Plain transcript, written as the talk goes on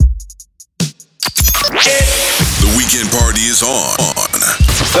The weekend party is on.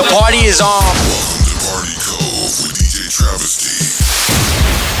 The party is on. Welcome to Party Cove with DJ Travesty.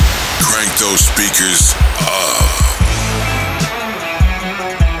 Crank those speakers up.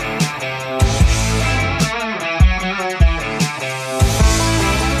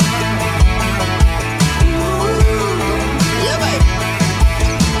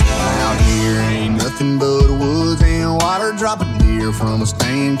 Nothing but woods and water. Drop a deer from a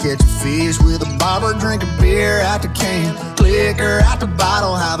stand. Catch a fish with a bobber. Drink a beer out the can. Liquor out the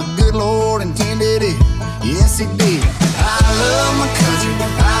bottle. How the good Lord intended it. Yes, He did. I love my country.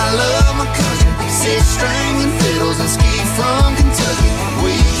 I love my country. Six strings and fiddles and ski from Kentucky.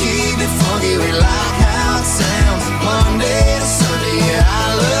 We keep it funky. We like how it sounds. Monday to Sunday. Yeah,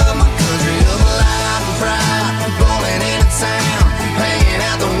 I love my country. Up loud and proud. Rolling into town. Hanging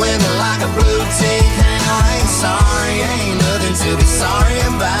out the window like a blue tick hound. Ain't sorry, ain't nothing to be sorry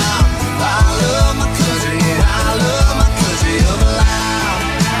about. I love my country, and I love my country up loud.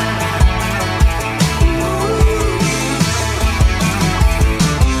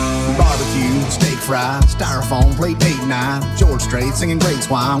 Barbecue, steak fry, styrofoam plate, date night. George Strait singing great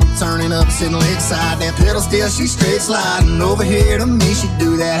swine. We turning up, sitting lakeside. That pedal still, she straight sliding. Over here to me, she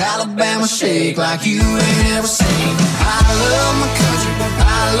do that Alabama shake like you ain't ever seen. I love my country,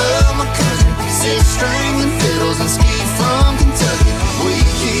 I love my country. Six strings and fiddles and ski from Kentucky. We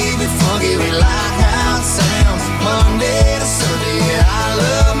keep it funky, we like how it sounds. Monday to Sunday, yeah, I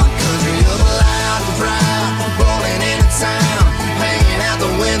love my country. Up loud and proud, rolling into town. Hanging out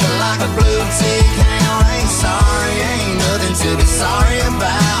the window like a blue tick hound. Ain't sorry, ain't nothing to be sorry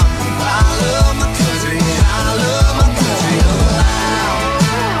about. I love my country, I love my country up loud.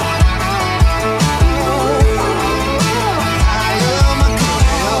 I love my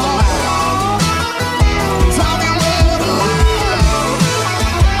country up loud. Talking real loud.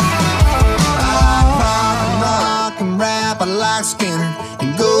 I rock and rap, I like Skinner.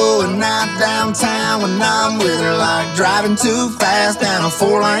 And going out downtown when I'm with her, like driving too fast down a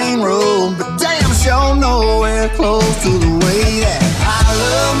 4-lane road. But damn sure nowhere close to the way that I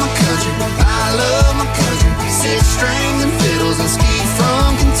love my country, I love my country. Six strings and fiddles and ski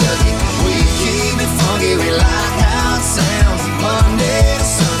from Kentucky. We keep it funky, we like how it sounds. Monday to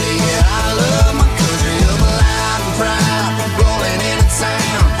Sunday, yeah, I love my country. Up loud and proud, rolling into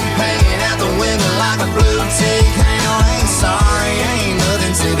town. Hanging out the window like a blue tick hound. Ain't sorry, ain't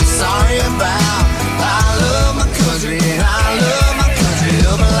nothing to be sorry about. I love my country, and I love my country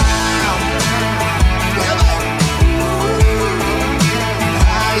up loud. Yeah, baby.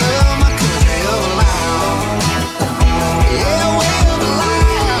 I love my country up loud. Yeah, way up loud.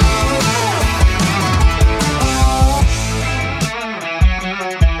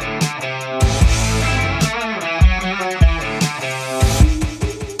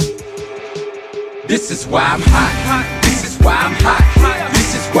 This is why I'm hot. This is why I'm hot.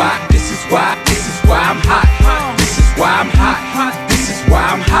 This is why I'm hot. This is why I'm hot. This is why I'm hot. This is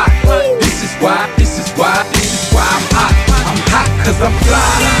why I'm hot. I'm hot cause I'm fly.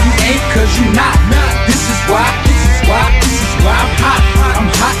 You ain't cause you not. This is why I'm hot. I'm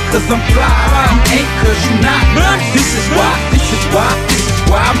hot cause I'm fly. You ain't cause you not. This is why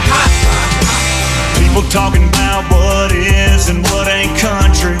I'm hot. People talking about what is and what ain't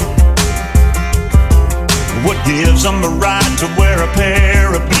country. What gives them the right to wear a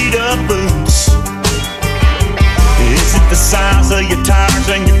pair of beat-up boots? Is it the size of your tires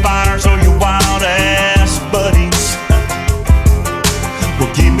and your fires or your wild-ass buddies? Well,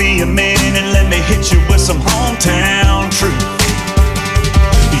 give me a minute and let me hit you with some hometown truth.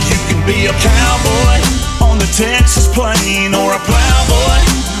 You can be a cowboy on the Texas plain or a plowboy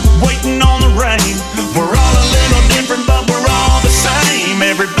waiting on the rain. We're all a little different, but we're all the same.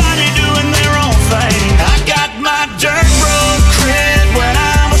 Everybody doing their own thing. I got my dirt road cred when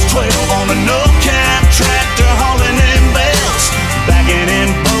I was 12 on a no-cap tractor hauling in bales, bagging in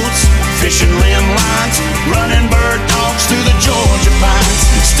boats, fishing limb lines, running bird dogs through the Georgia pines.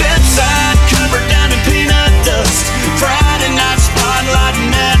 Step-side covered down in peanut dust. Friday night spotlight and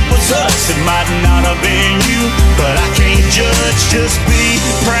that was us. It might not have been you, but I can't judge. Just be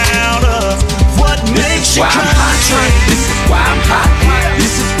proud of what makes you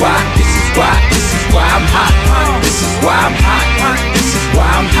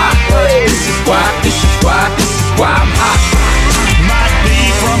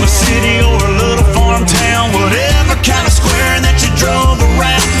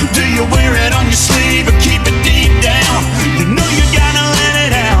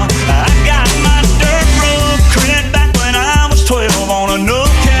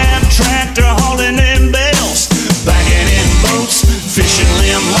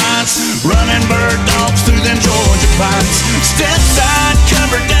lights, running bird dogs through them Georgia pines. Step side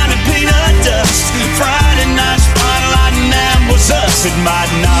covered down in peanut dust. Friday night spotlight and that was us. It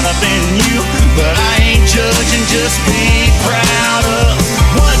might not have been you, but I ain't judging, just be proud of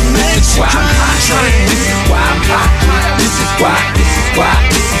what makes you country. This is why I'm hot. This is why, this is why,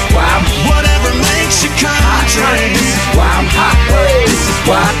 this is why I'm whatever makes you country. This is why I'm hot. This is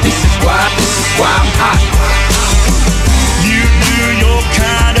why, this is why, this is why I'm hot. You do your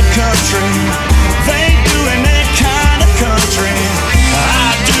kind of country, they doing their kind of country.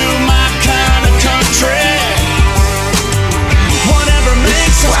 I do my kind of country. Whatever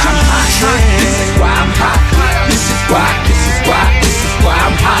makes us country. This is why I'm hot. This is why, this is why, this is why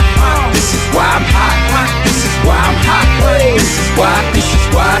I'm hot. This is why I'm hot. This is why I'm hot. This is why, this is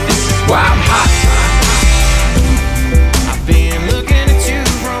why, this is why I'm hot. I've been looking at you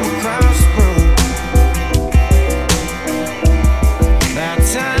from across the room. About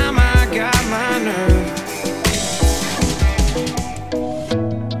time I got my nerve.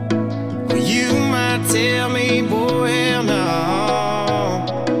 Well, you might tell me, boy, hell no.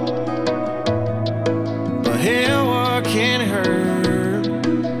 But hell, what can it hurt?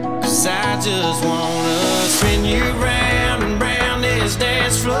 'Cause I just wanna spin you round and round this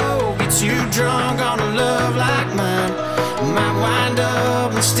dance floor. Get you drunk on a love like mine. Might wind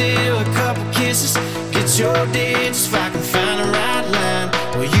up and steal a couple kisses. Get your digits if I can find the right line.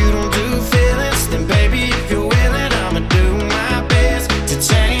 Well, you don't do feelings, then baby, if you're willing, I'ma do my best to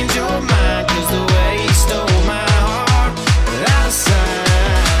change your mind. 'Cause the way you stole my heart without a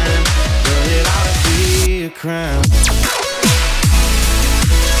sign, girl, it ought to be a crime.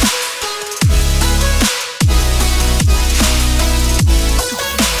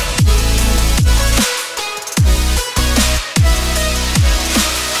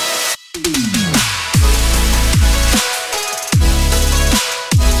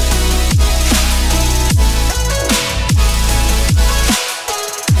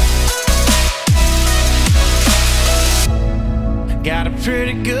 Got a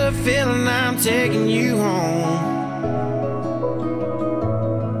pretty good feeling I'm taking you home.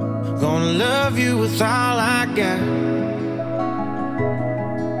 Gonna love you with all I got.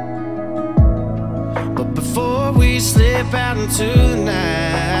 But before we slip out into the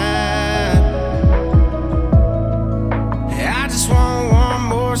night, I just want one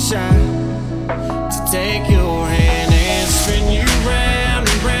more shot to take your hand and spin you round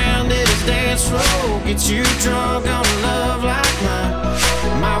and round this dance floor. Get you drunk on love like mine.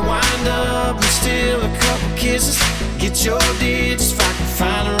 Might wind up and steal a couple kisses. Get your digits if I can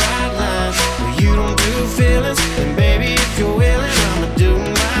find the right line. Well, you don't do feelings, then baby, if you're willing, I'ma do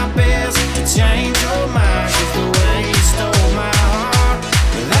my best to change your mind. 'Cause the way you stole my heart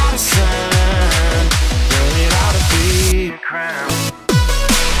without a sign, girl, it ought to be a crime.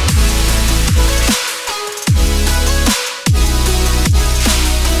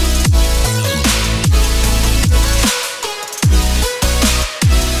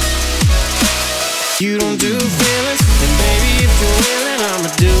 You don't do feelings, then baby, if you're willing, I'ma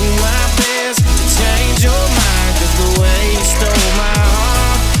do my best to change your mind. 'Cause the way you stole my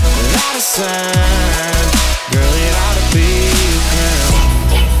heart without a sign, girl, it ought to be a crime.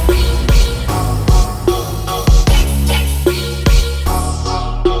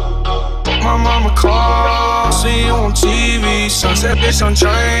 My mama called, see you on TV. Sunset, bitch,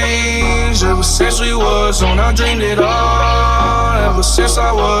 unchanged. Ever since we was on, I dreamed it all. Ever since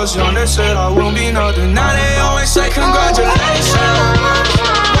I was young, they said I won't be nothing. Now they always say congratulations.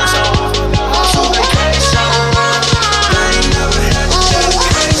 Once I was on the hustle vacation, I ain't never had the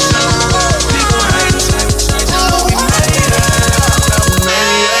dedication. People hate us, but we made it. We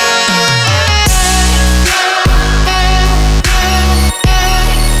made it.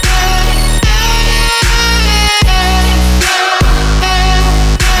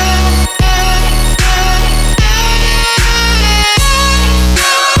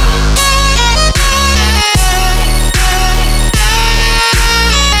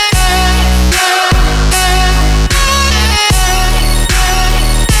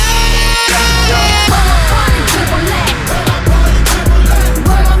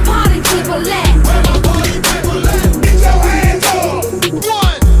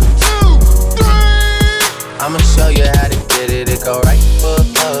 I'ma show you how to get it. It go right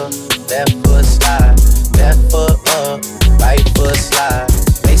foot up, left foot slide, left foot up, right foot slide.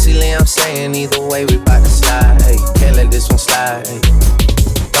 Basically, I'm saying either way we bout to slide. Hey, can't let this one slide. Hey.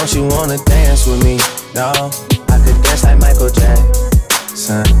 Don't you wanna dance with me? No, I could dance like Michael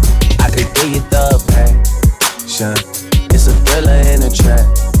Jackson. I could give you the passion. It's a thriller in a track.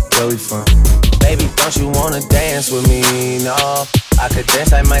 where we from. Baby, don't you wanna dance with me? No, I could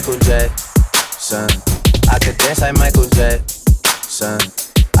dance like Michael Jackson. I could dance like Michael Jackson.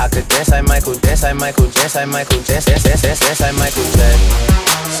 I could dance like Michael, dance like Michael, dance like Michael, dance like Michael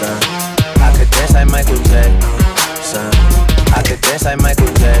Jackson. I could dance like Michael Jackson. I could dance like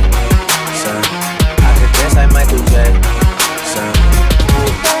Michael Jackson. I could dance like Michael Jackson.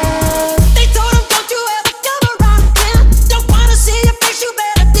 They told him, don't you ever come around again. Don't wanna see your face, you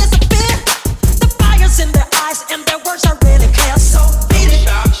better disappear. The fire's in their eyes and their words are really clear. So beat it,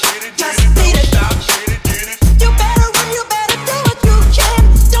 just beat it. You better run, you better do what you can.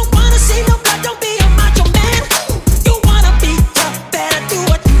 Don't wanna see no blood, don't be a macho man. You wanna be tough, better do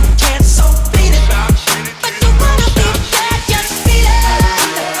what you can. So beat it, but you wanna be bad, just beat it.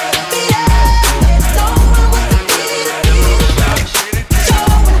 Beat it, no one wants to beat it, beat it.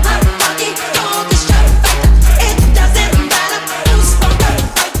 Showing how funky, don't distract factor. It doesn't matter who's stronger,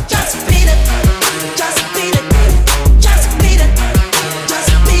 just beat it, just beat it, just beat it,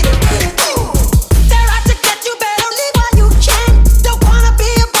 just beat it. They're out to get you, better leave while you can. Don't wanna be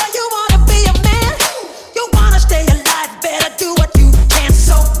a boy, you wanna be a man. You wanna stay alive, better do what you can.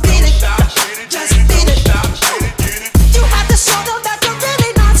 So beat it, just beat it. You have to show them that you're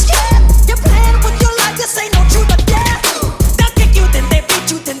really not scared. You're playing with your life, this ain't no truth or dare. They'll kick you, then they beat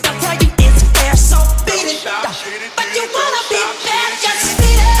you, then they'll tell you it's fair. So beat it, but you wanna be bad, just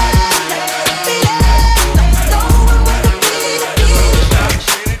beat it, beat it. No one wants to beat it, beat it.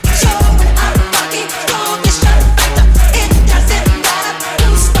 Showing how funky, don't distract factor. It doesn't matter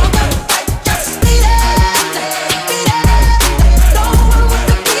who's stronger, just beat it, beat it. No one wants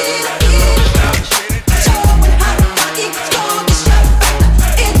to beat it, beat it. Showing how funky, don't distract factor.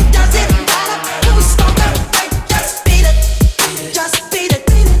 It doesn't matter who's stronger, just beat it, just beat it,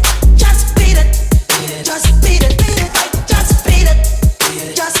 just beat it, just beat it, just beat it, just beat it,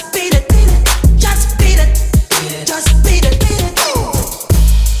 just beat it, just beat it.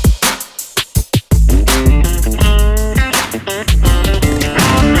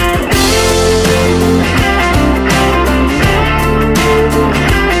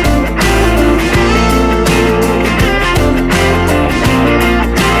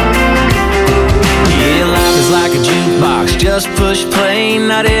 Yeah, life is like a jukebox, just push play.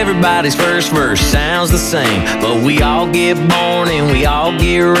 Not everybody's first verse sounds the same, but we all get born and we all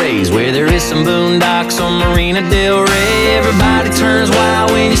get raised where there is some boondocks on Marina Del Rey. Everybody turns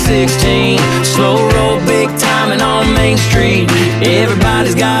wild when you're 16, slow roll big timing on Main Street.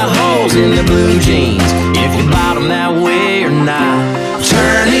 Everybody's got holes in their blue jeans, if you bottom that way or not.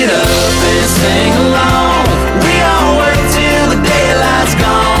 Turn it up and sing along. We all work till the daylight's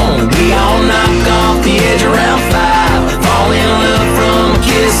gone. We all knock off the edge around 5, fall in love from a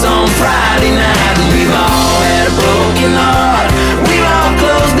kiss on Friday night. And we've all had a broken heart, we've all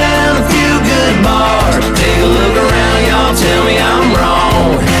closed down a few good bars. Take a look around, y'all, tell me I'm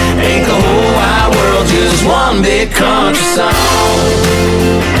wrong. Ain't the whole wide world just one big country song?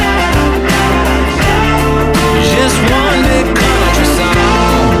 Just one big country song.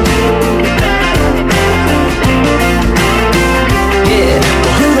 Yeah,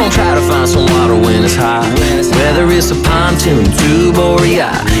 well, who don't try to find some water when it's hot? Whether it's a pontoon, tube, or a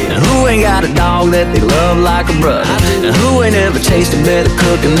yacht. And who ain't got a dog that they love like a brother? And who ain't ever tasted better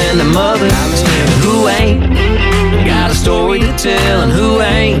cooking than their mother? And who ain't got a story to tell? And who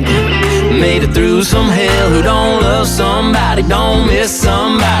ain't made it through some hell? Who don't love somebody, don't miss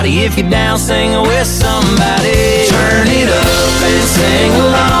somebody? If you're down, sing with somebody. Turn it up and sing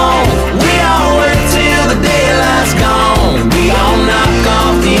along. We all work till the daylight's gone. We all knock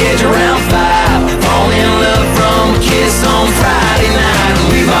off the edge around 5, fall in love from a kiss on Friday night. And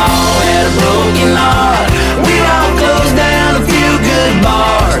we've all had a broken heart, we've all closed down a few good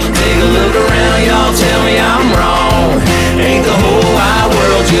bars. Take a look around, y'all, tell me I'm wrong. Ain't the whole wide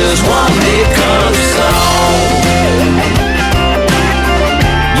world just one big country song?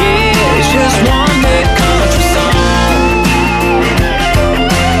 Yeah, it's just one big country song.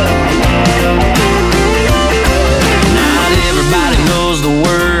 Not everybody knows the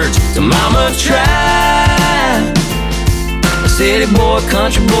words to Mama Tried. City boy,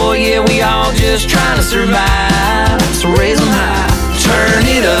 country boy, yeah, we all just trying to survive. So raise them high, turn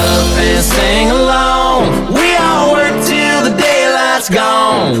it up and sing along. We all work till the daylight's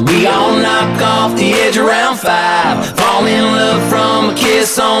gone. We all knock off the edge around 5, fall in love from a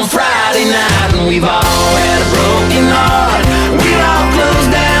kiss on Friday night. And we've all had a broken heart, we've all closed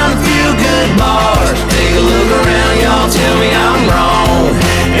down a few good bars. Take a look around, y'all, tell me I'm wrong.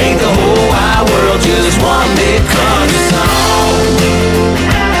 Ain't the whole wide world just one big country song?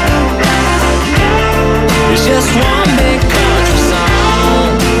 It's just one big country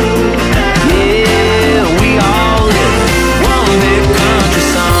song.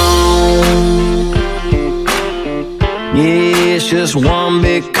 just one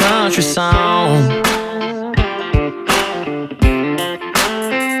big country song.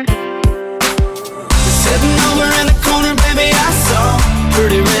 Sitting over in the corner, baby, I saw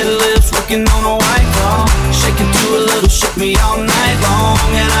pretty red lips working on a white claw, shaking to a little, shook me all night long.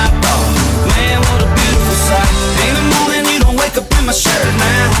 And I thought, man, what a beautiful sight. In the morning, you don't wake up in my shirt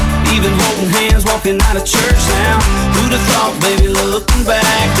now, even holding hands, walking out of church now. Who'd have thought, baby, looking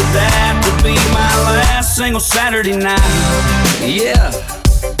back, that would be my last single Saturday night. Yeah,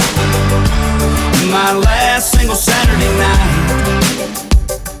 my last single Saturday night.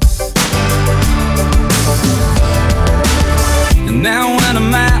 And now when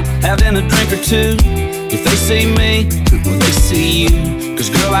I'm out, having a drink or two, if they see me, will they see you?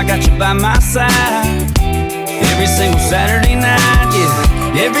 Cause girl, I got you by my side every single Saturday night,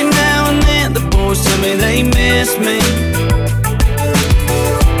 yeah. Every now and then the boys tell me they miss me.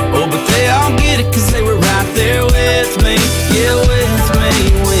 Oh, but they all get it cause they were right there with me. Yeah, with me,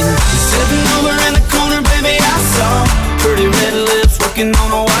 sitting over in the corner, baby, I saw pretty red lips working on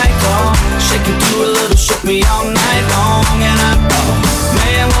a white claw, shaking to a little, shook me all night long. And I thought,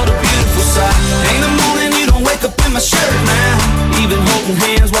 man, what a beautiful sight. Ain't the morning, you don't wake up in my shirt now, even holding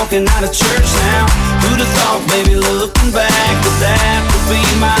hands, walking out of church now. Who'd have thought, baby, looking back, that would be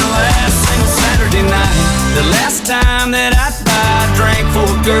my last single Saturday night. The last time that I drank for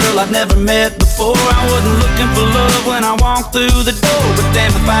a girl I'd never met before. I wasn't looking for love when I walked through the door, but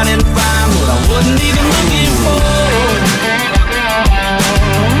damn if I didn't find what I wasn't even looking for.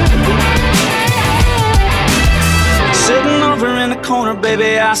 Sitting over in the corner,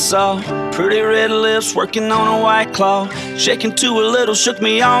 baby, I saw pretty red lips working on a white claw, shaking to a little, shook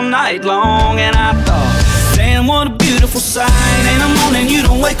me all night long. And I thought, damn, what a beautiful sight. Ain't the morning, you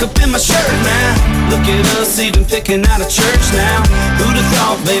don't wake up in my shirt now. Look at us, even picking out of church now. Who'd have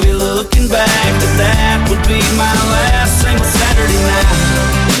thought, baby, looking back, that would be my last single Saturday night.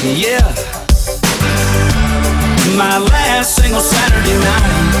 Yeah, my last single Saturday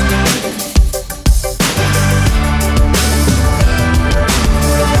night.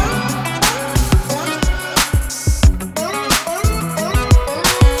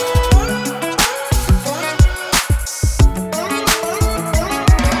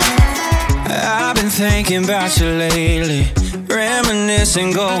 Thinking about you lately,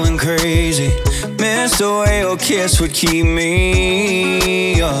 reminiscing, going crazy. Miss the way your kiss would keep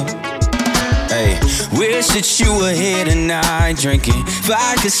me up. Hey, wish that you were here tonight, drinking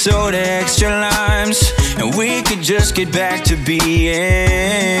vodka, soda, extra limes, and we could just get back to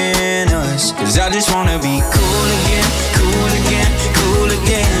being us. Cause I just wanna be cool again, cool again, cool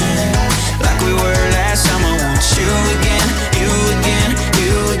again, like we were last time. I want you again, you again,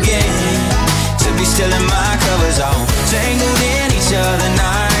 you again, to be still in my covers on, tangled in each other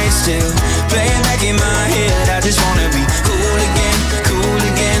nights, still playing back in my head. I just wanna be cool again, cool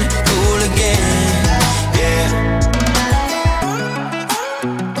again, cool again, yeah.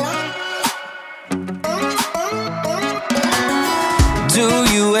 Do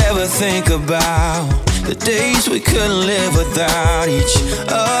you ever think about the days we couldn't live without each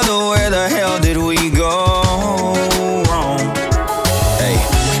other? Where the hell did we go wrong? Hey,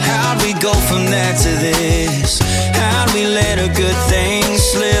 how'd we go from that to this? How'd we let a good thing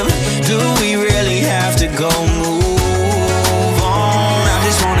slip? Do we really have to go move on? I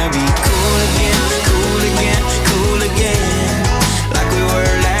just wanna be cool again, cool again, cool again, like we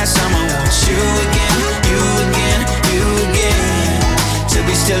were last time. I want you again, you again, you again, to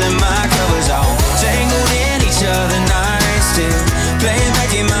be still in my covers all tangled in each other nights, still playing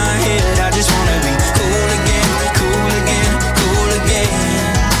back in my head. I just wanna be cool again, cool again, cool again,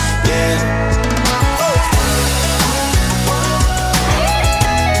 yeah.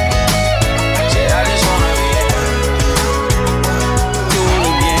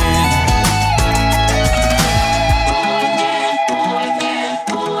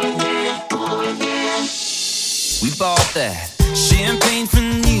 Bought that champagne for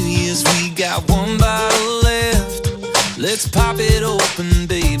New Year's. We got one bottle left. Let's pop it open,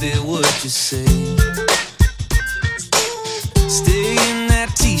 baby, what you say? Stay in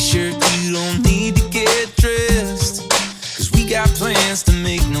that t-shirt, you don't need to get dressed, cause we got plans to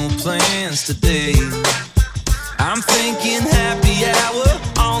make no plans today. I'm thinking happy hour,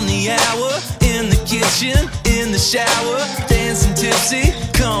 on the hour, in the kitchen, in the shower, dancing tipsy,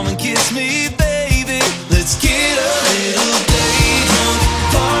 come and kiss me, baby. Let's get a little day drunk,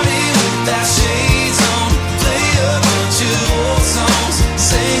 party with our shades on, play a bunch of old songs,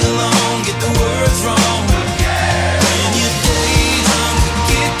 sing along, get the words wrong. When you're day drunk,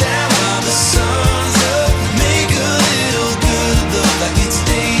 get down while the sun's up, make a little good look like it's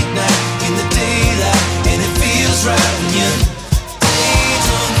date night in the daylight, and it feels right when you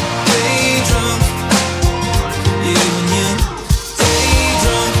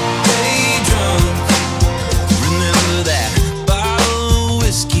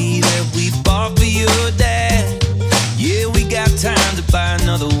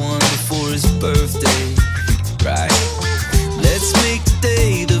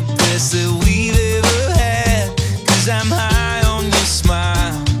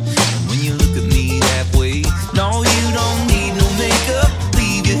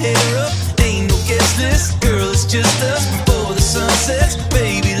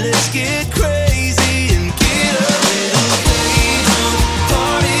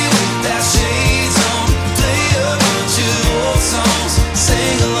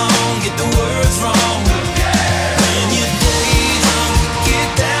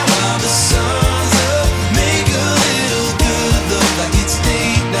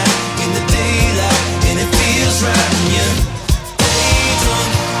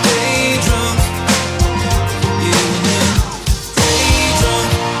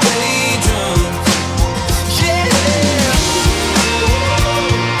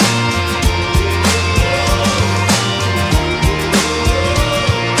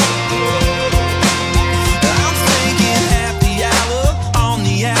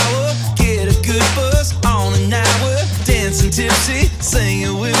hang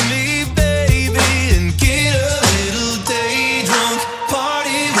it with me, baby, and get a little day drunk.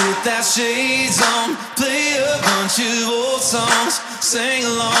 Party without shades on, play a bunch of old songs, sing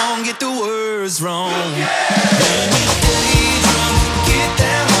along, get the words wrong. When you day drunk, get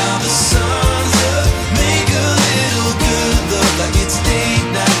down while the sun's up, make a little good look like it's date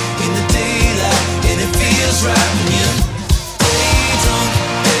night in the daylight, and it feels right when you day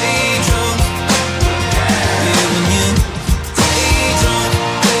drunk, yeah, when you day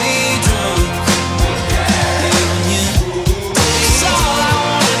drunk, yeah, when you. It's all I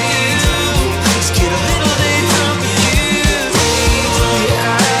wanna do, just get a little day drunk with you.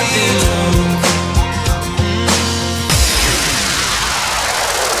 Yeah, I do.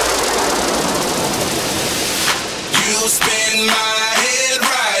 You spin my head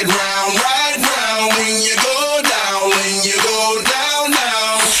right round when you go down,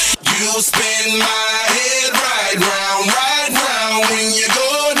 down. You spin my head right round when you go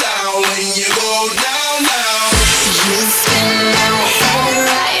down, down. You spin my head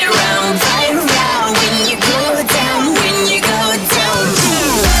right round when you go down, You spin my head right round when you go down, down.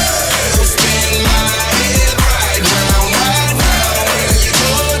 You spin my head right round when you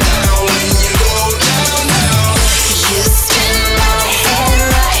go down,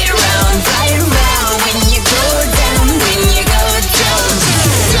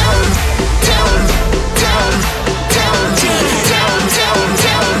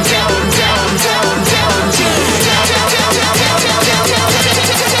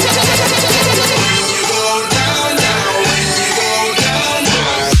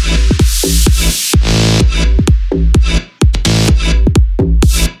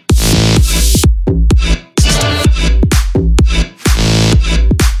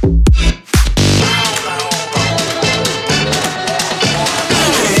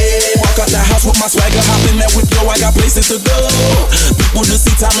 Walk out the house with my swagger, hop in that whip, yo, I got places to go. People to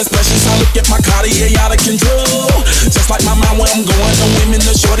see, time is precious, I look at my Cartier out of control. Just like my mind where I'm going, the women,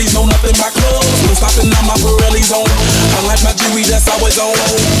 the shorties know nothing but clothes. No stopping on my Pirelli's on, unlike my jewelry that's always on.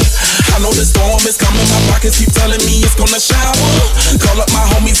 I know the storm is coming, my pockets keep telling me it's gonna shower. Call up my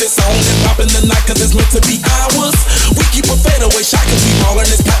homies, it's on and pop in the night, cause it's meant to be ours. We keep a fadeaway shot, cause we ballin'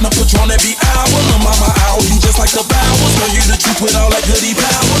 this platinum Patron every hour. No mama, I'll you just like the Bowers. Girl, you the truth with all that goody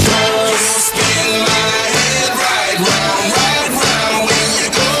power. You spin my head right round when you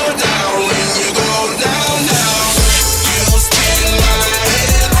go down, down. You spin my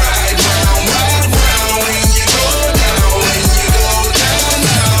head right round when you go down,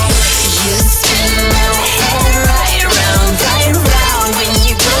 down. You spin my head right round when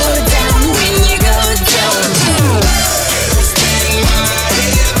you go down, You spin my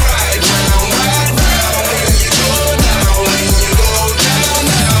head right round when you go down,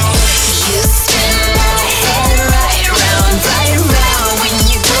 down.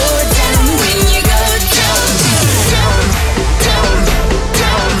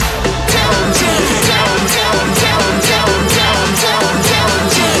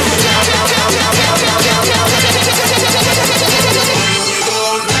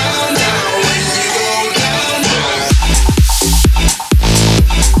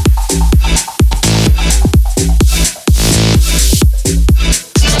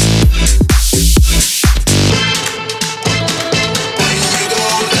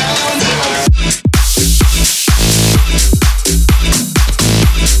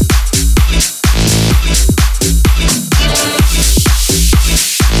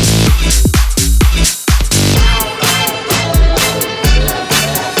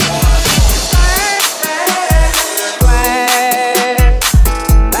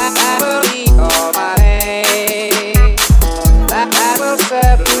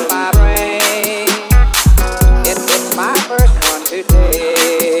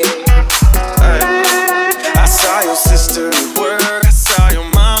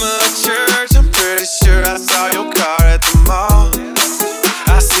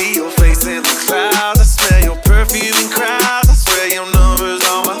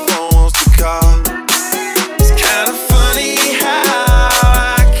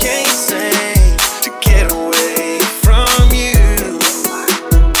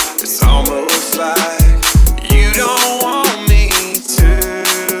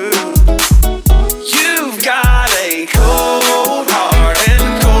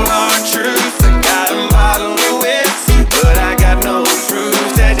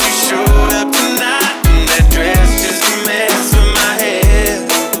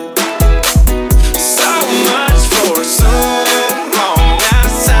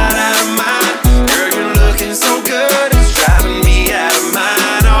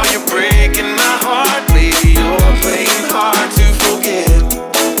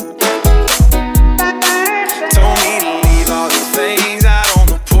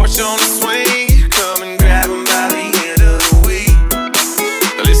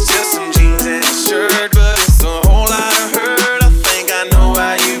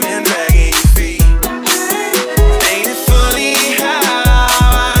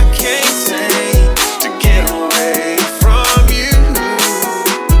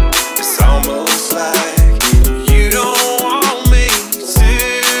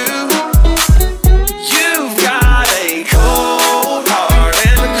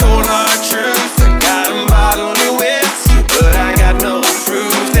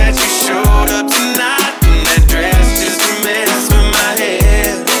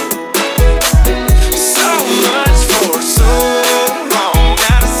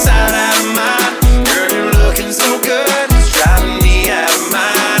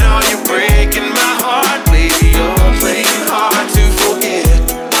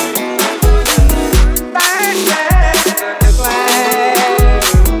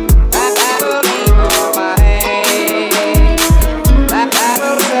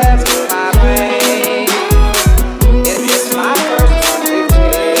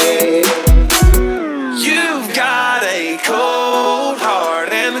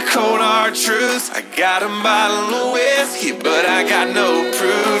 I got a bottle of whiskey, but I got no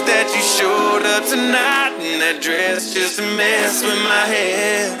proof that you showed up tonight. And that dress just a mess with my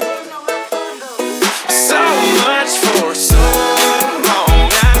head. So much for so long,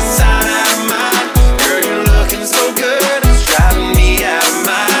 out of sight, out of mind. Girl, you're looking so good, it's driving me out of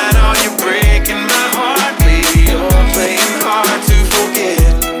mind. Oh, you're breaking my heart, baby, you're playing hard to forget.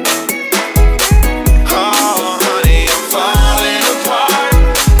 Oh, honey, I'm falling apart,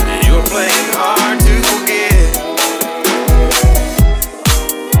 and you're playing hard to forget.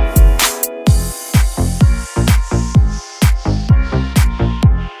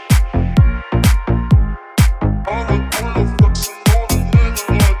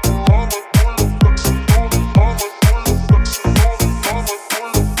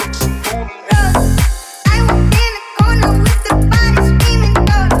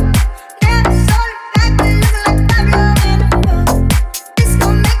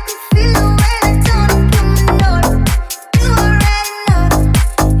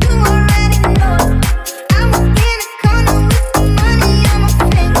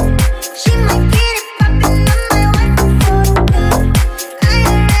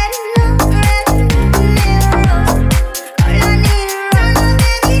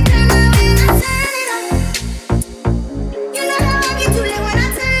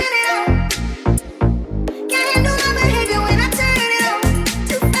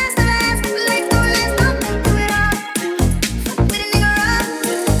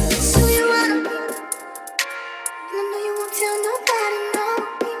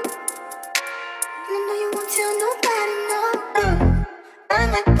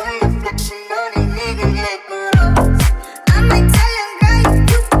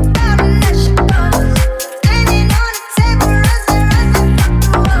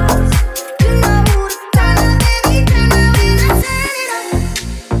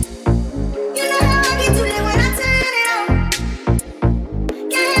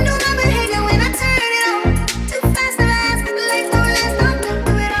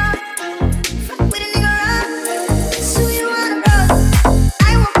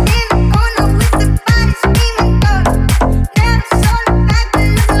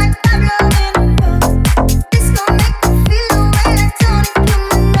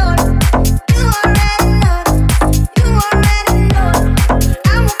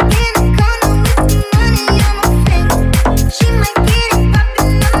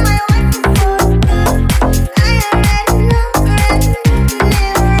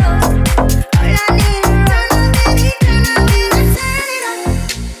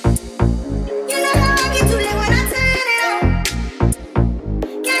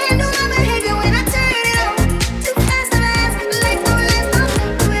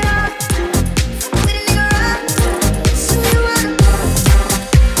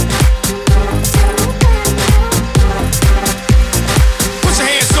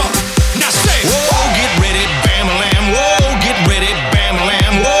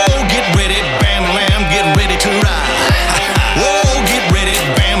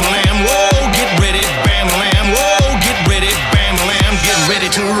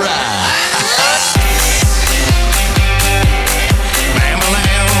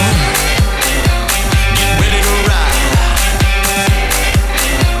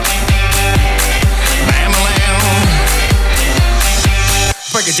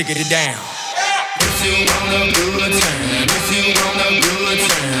 Get it down. If you want a good time, if you want a good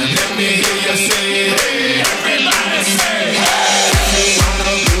time, let me hear you say it. Hey, everybody say it. If you want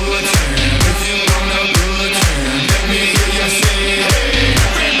a good time, if you want a good time, let me hear you say it. Hey,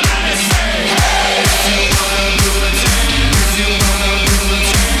 everybody say it. If you want a good time, if you want a good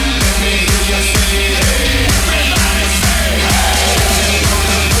time, let me hear you say it. Hey, everybody say it. If you want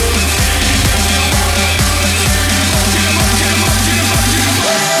a good time, if you want a good time, get 'em up, get 'em up, get 'em up, get 'em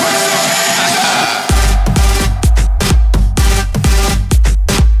up.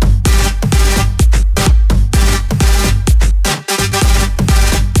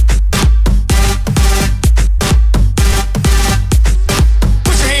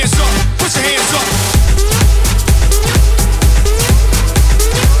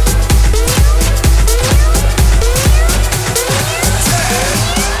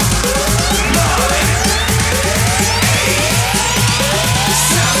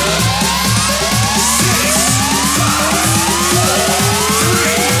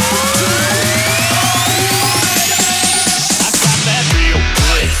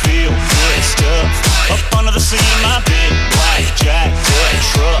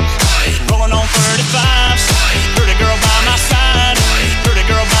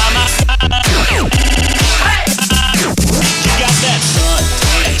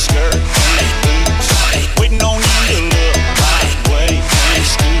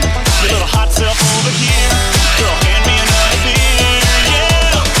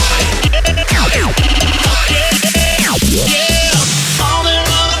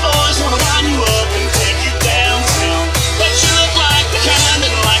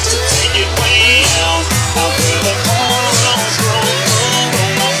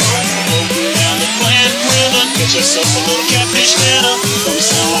 myself a little catfish dinner. Gonna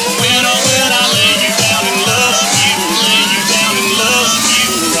sound like a winner when I lay you down and love you, lay you down and love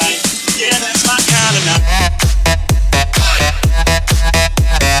you, right? Yeah, that's my kind of night.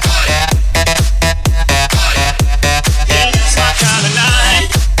 Yeah, that's my kind of night.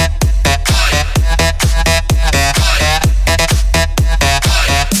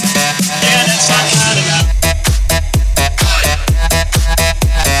 Yeah, that's my kind of night.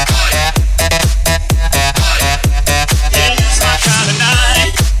 Yeah, that's my kind of night.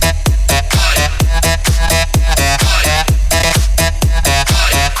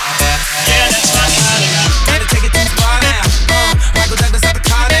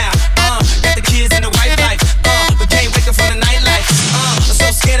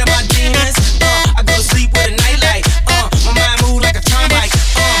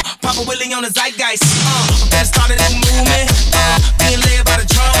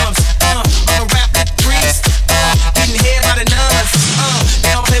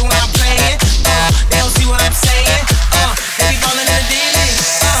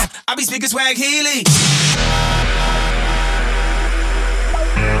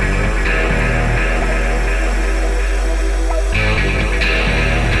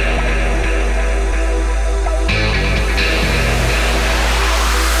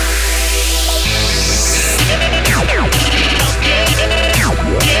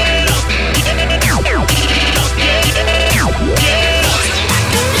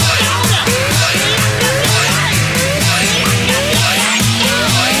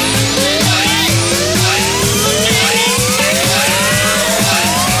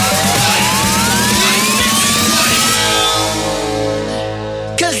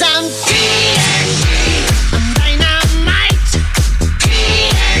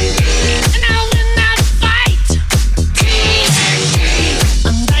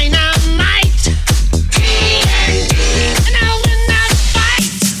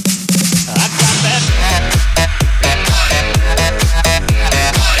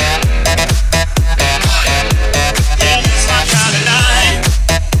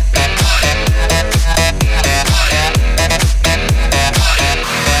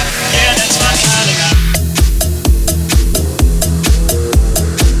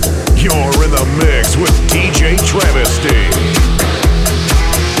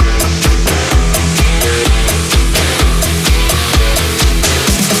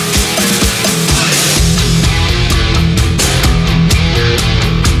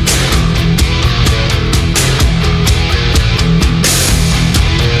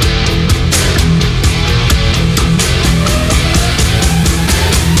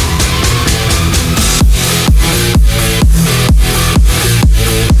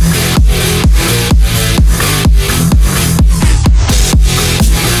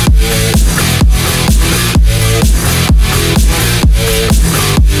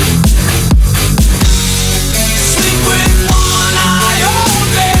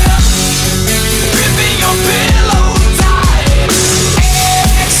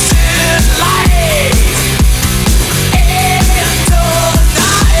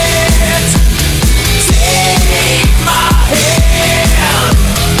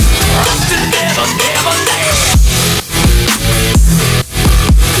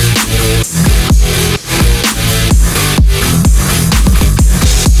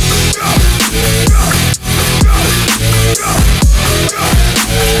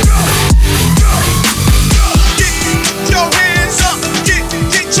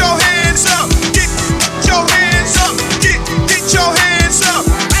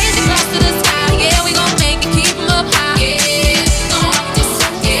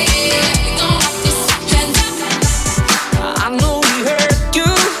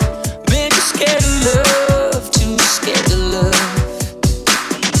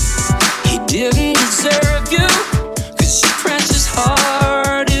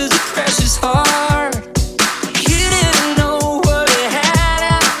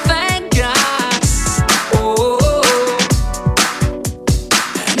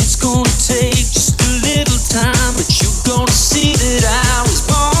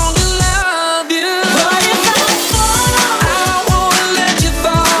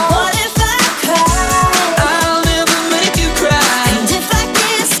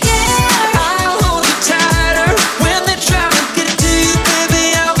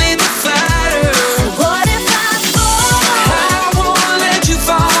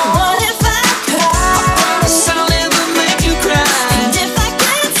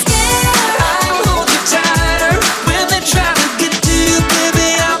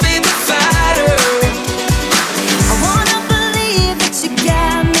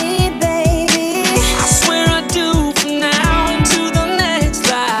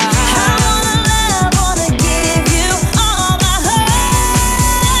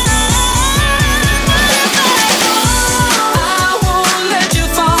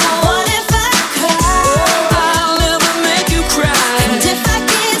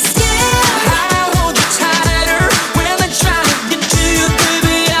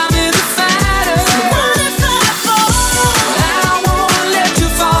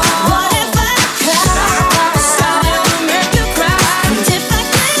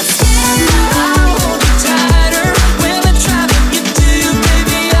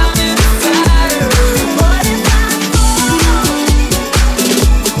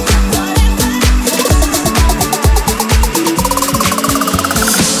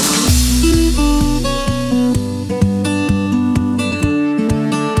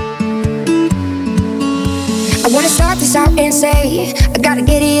 say. I gotta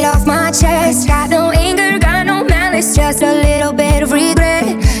get it off my chest. Got no anger, got no malice, just a little bit of regret.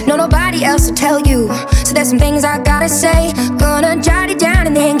 No, nobody else will tell you, so there's some things I gotta say. Gonna jot it down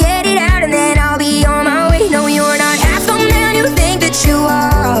and then get it out, and then I'll be on my way. No, you're not half the man you think that you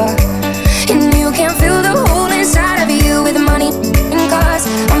are, and you can't fill the hole inside of you with money and cars.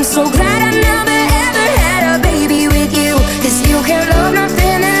 I'm so glad I never ever had a baby with you, 'cause you can't love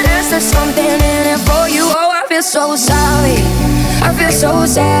nothing unless there's something in it for you. Oh, I feel so sorry, I feel so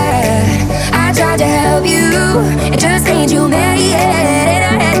sad. I tried to help you, it just ain't you made it. And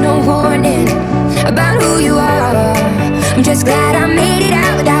I had no warning about who you are. I'm just glad I made it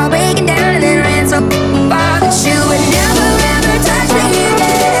out without breaking down, and then ran so far that you would never ever touch me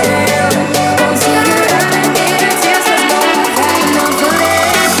again. Won't see you ever again until there's no I've had enough of this.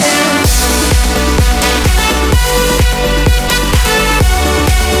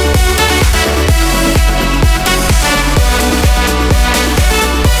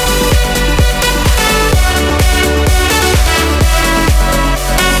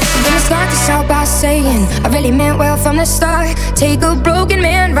 Saying I really meant well from the start. Take a broken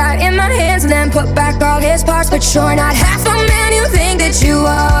man right in my hands and then put back all his parts. But you're not half the man you think that you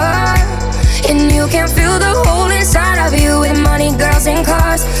are, and you can't fill the hole inside of you with money, girls, and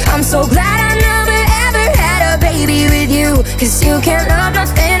cars. I'm so glad I never ever had a baby with you, 'cause you can't love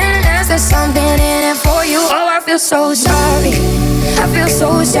nothing unless there's something in it for you. Oh, I feel so sorry, I feel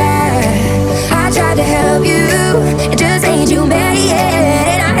so sad. I tried to help you, it just ain't you made it.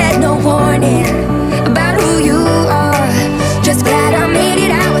 And I had no warning about who you are. Just glad I made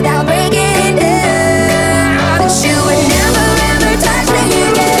it out without breaking down. That you would never ever touch me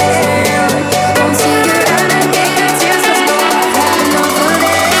again. Won't see you ever again until there's no I've had enough of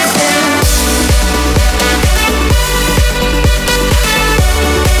this.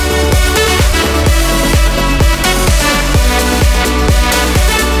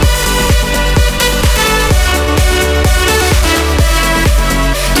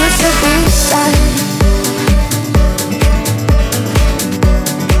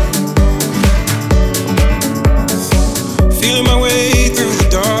 Feeling my way through the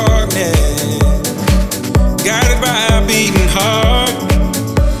darkness, guided by a beating heart.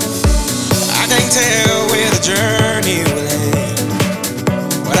 I can't tell where the journey will end,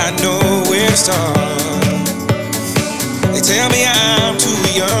 but I know where to start. They tell me I'm too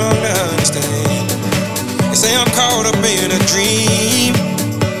young to understand. They say I'm caught up in a dream.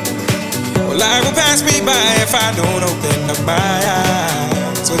 Well, life will pass me by if I don't open up my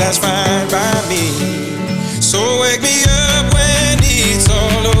eyes, so that's fine by me. So wake me up when it's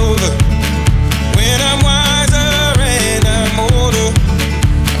all over, when I'm wiser and I'm older.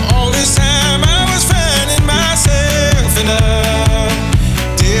 All this time I was finding myself, and I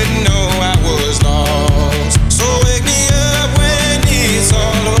didn't know I was lost. So wake me up when it's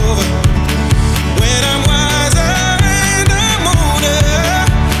all over, when I'm wiser and I'm older.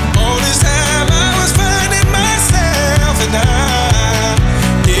 All this time I was finding myself, and I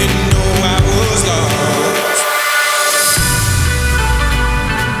didn't know I was lost.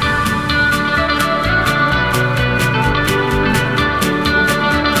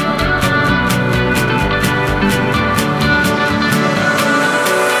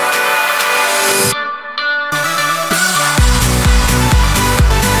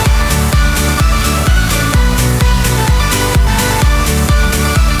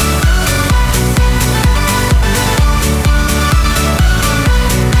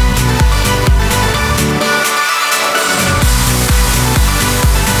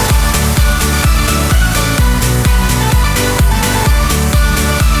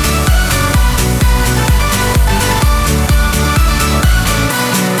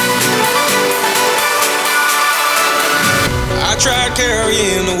 Tried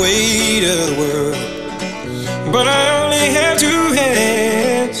carrying the weight of the world, but I only have two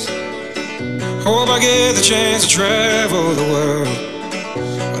hands. Hope I get the chance to travel the world,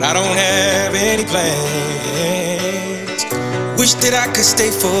 but I don't have any plans. Wish that I could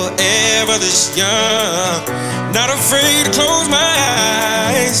stay forever this young, not afraid to close my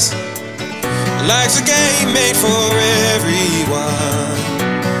eyes. Life's a game made for everyone,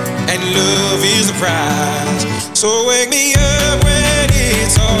 and love is the prize. So wake me up when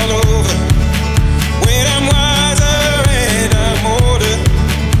it's all over, when I'm wiser and I'm older.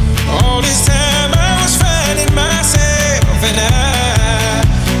 All this time I was finding myself, and I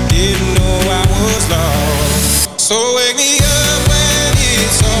didn't know I was lost. So wake me up when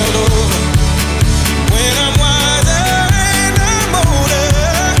it's all over, when I'm wiser and I'm older.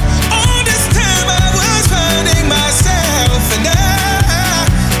 All this time I was finding myself, and I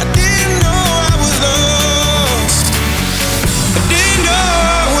didn't know I was lost.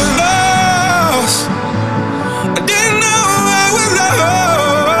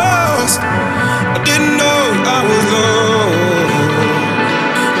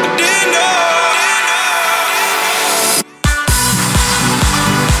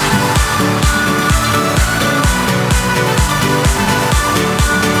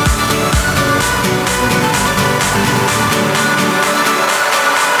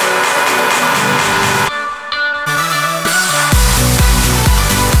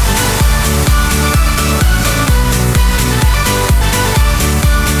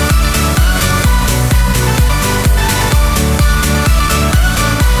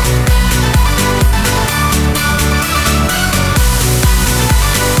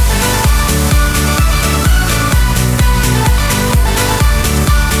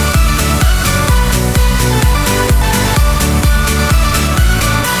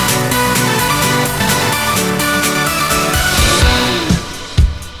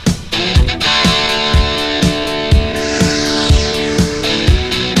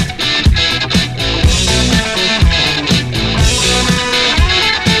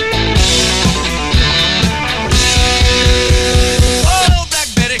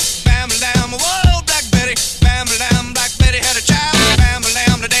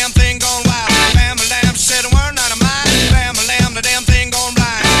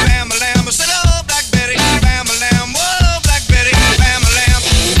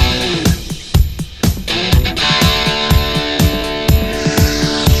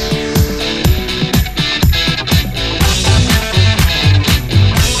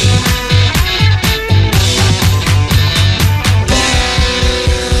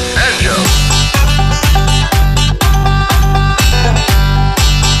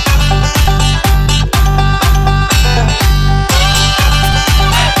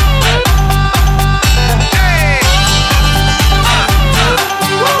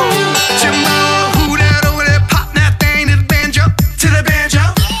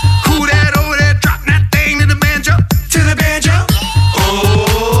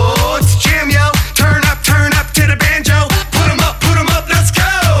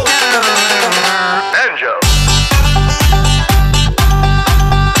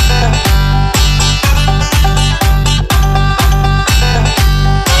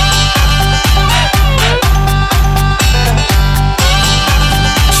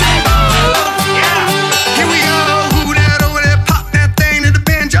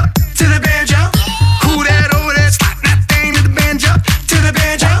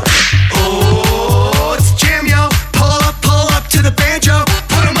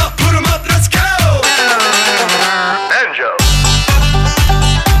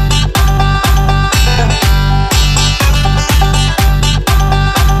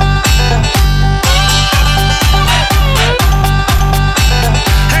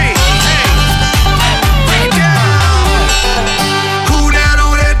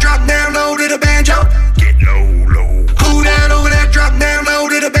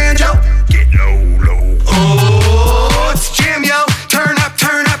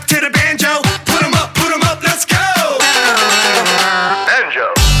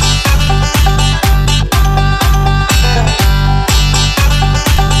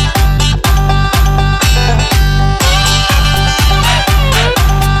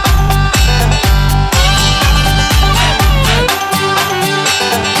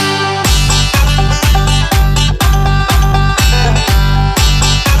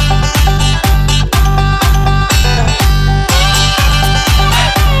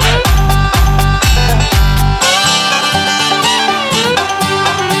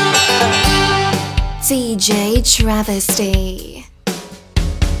 Travesty.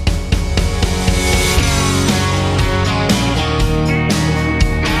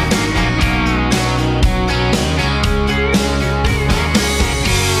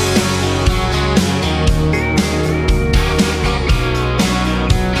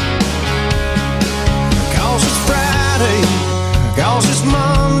 Cause it's Friday, cause it's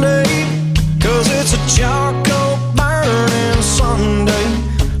Monday, cause it's a charcoal burning Sunday,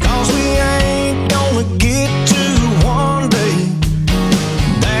 cause we ain't gonna get to one day.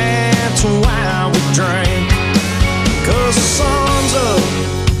 That's why we drink. Cause the sun's up,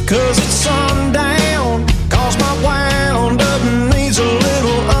 cause it's sundown, cause my wound up needs a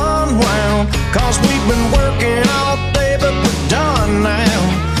little unwound, cause we've been working all day but we're done now.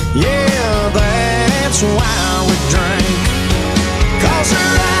 Yeah, that's why we drink. Cause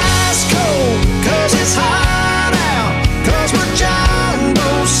they're ice cold, cause it's hot out, cause we're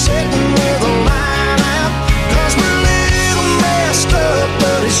jumbo sitting with a line out, cause we're a little messed up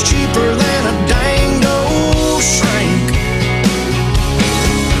but it's cheaper than a dang old shrink.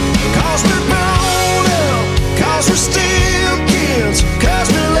 Cause we're grown up, cause we're still kids, cause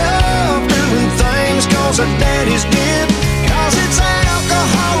we love doing things cause our daddies did, cause it's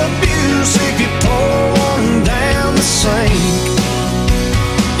alcohol abuse if you pour one down the sink.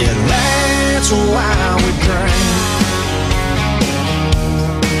 Yeah, that's why we drink.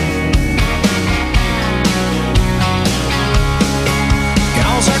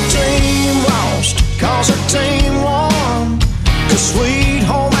 Cause our team lost, cause our team won, cause Sweet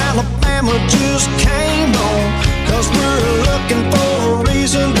Home Alabama just came on, cause we're looking for a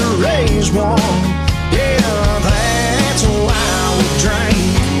reason to raise one. Yeah, that's why we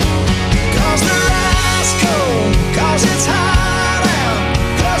drink. Cause they're ice cold, cause it's hot out,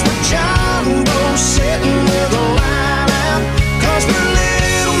 cause we're jumbo sitting with a line out, cause we're a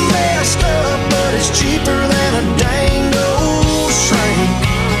little messed up but it's cheaper than a dang old shrink.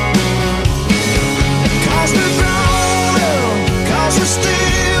 Cause we're grown up, cause we're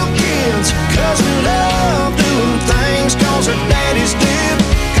still kids, cause we love doing things cause our daddies did,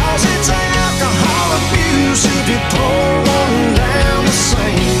 cause it's alcohol abuse if you pour one down the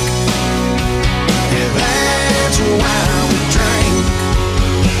sink. Yeah, that's why we drink.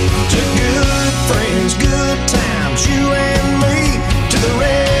 To good friends, good times, you and me, to the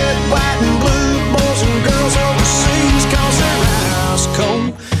red, white and blue boys and girls overseas, cause they're ice cold,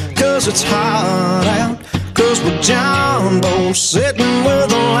 cause it's hot out, cause we're jumbo sitting